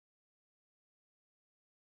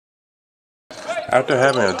After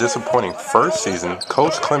having a disappointing first season,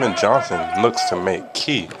 Coach Clement Johnson looks to make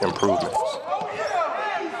key improvements.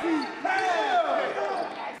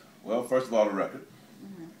 Well, first of all, the record.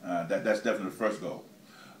 That's definitely the first goal.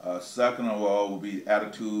 Second of all will be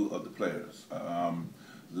attitude of the players.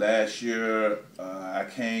 Last year, I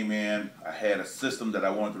came in, I had a system that I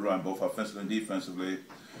wanted to run both offensively and defensively,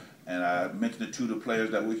 and I mentioned it to the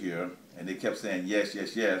players that were here, and they kept saying yes,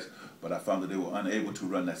 yes, yes, but I found that they were unable to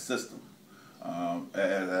run that system.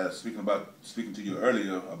 As speaking to you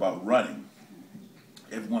earlier about running,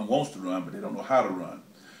 everyone wants to run, but they don't know how to run.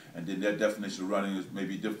 And then their definition of running is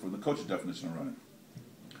maybe different from the coach's definition of running.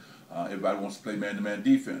 Everybody wants to play man-to-man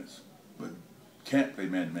defense, but can't play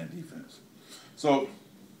man-to-man defense. So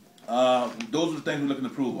those are the things we're looking to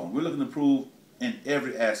improve on. We're looking to improve in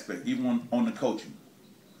every aspect, even on the coaching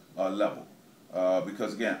level.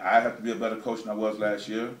 Because, again, I have to be a better coach than I was last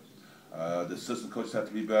year. The assistant coaches have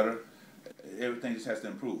to be better. Everything just has to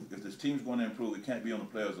improve. If this team's going to improve, it can't be on the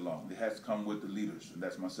players alone. It has to come with the leaders, and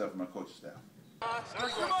that's myself and my coaching staff.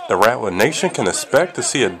 The Rattler Nation can expect to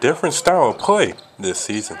see a different style of play this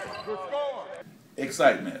season.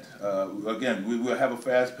 Excitement. Again, we will have a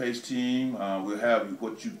fast-paced team. We'll have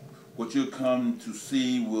what you'll come to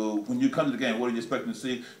see. When you come to the game, what are you expecting to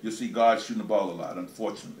see? You'll see guards shooting the ball a lot,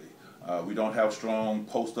 unfortunately. We don't have strong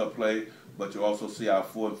post-up play, but you also see our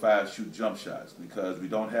 4 and 5 shoot jump shots because we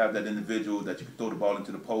don't have that individual that you can throw the ball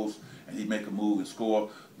into the post and he make a move and score.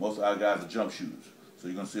 Most of our guys are jump shooters. So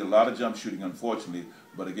you're going to see a lot of jump shooting, unfortunately.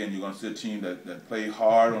 But again, you're going to see a team that play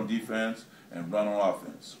hard on defense and run on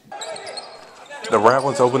offense. The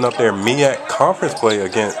Rattlers open up their MEAC conference play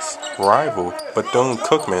against rival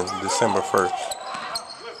Bethune-Cookman December 1st.